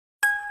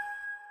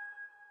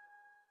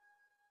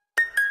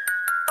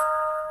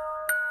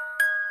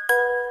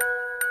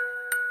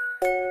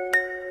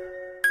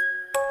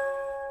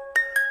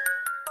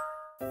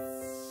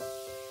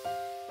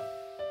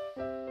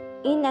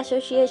In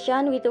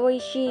association with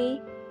Oishi,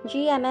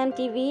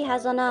 GMMTV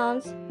has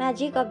announced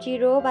Magic of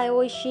Zero by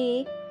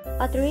Oishi,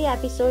 a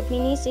 3-episode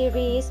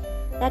mini-series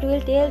that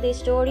will tell the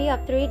story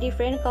of 3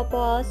 different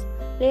couples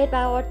played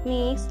by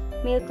Ortmix,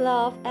 Milk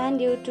Love and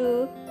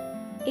Due2.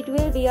 It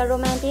will be a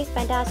romantic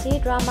fantasy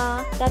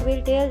drama that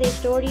will tell the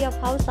story of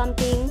how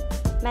something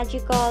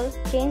magical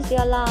changed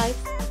their lives.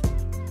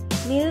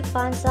 Milk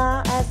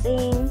Pansa as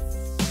in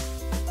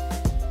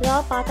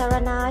Love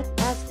Patharanat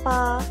as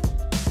Pa,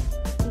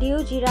 Diu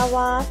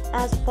Jirawat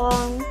as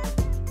Fong,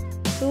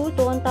 Tu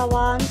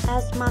Tontawan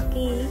as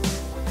Maki,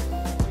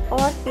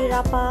 Ort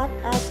Pirapat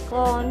as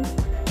Kon,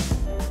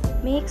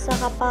 Mik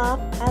Sakapap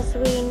as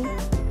Win.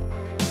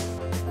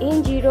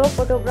 In Zero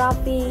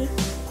photography,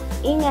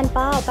 Ing and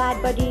Pa, a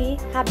bad buddy,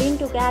 have been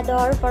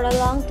together for a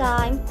long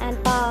time, and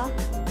Pa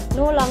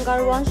no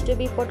longer wants to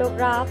be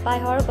photographed by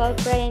her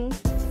girlfriend.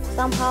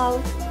 Somehow,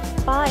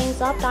 Pa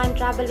ends up time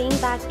traveling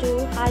back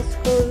to high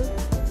school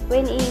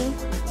when Ing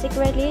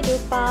secretly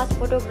took Pa's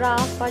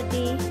photograph for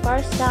the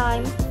first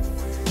time.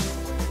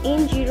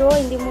 In Zero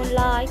in the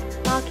Moonlight,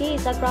 Maki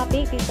is a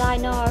graphic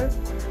designer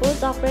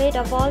who's afraid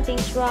of all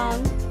things wrong.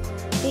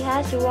 She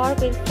has to work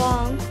with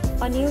Fong,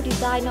 a new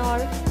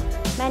designer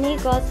many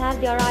girls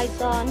have their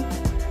eyes on.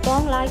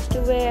 Fong likes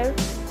to wear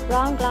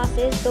round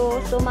glasses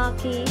though, so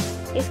Maki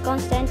is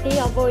constantly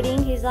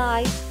avoiding his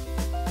eyes.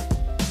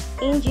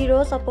 In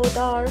Zero's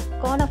supporter,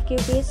 Con of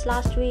Cupid's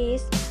last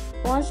wish,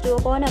 wants to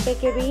open a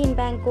bakery in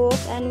Bangkok,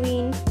 and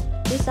Win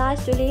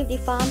decides to leave the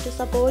farm to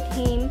support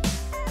him.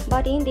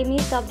 But in the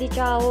midst of the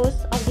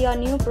chaos of their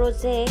new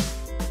project,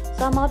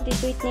 some of the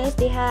sweetness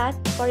they had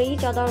for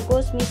each other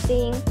goes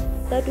missing.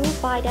 The two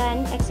fight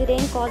and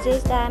accident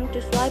causes them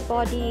to swap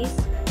bodies.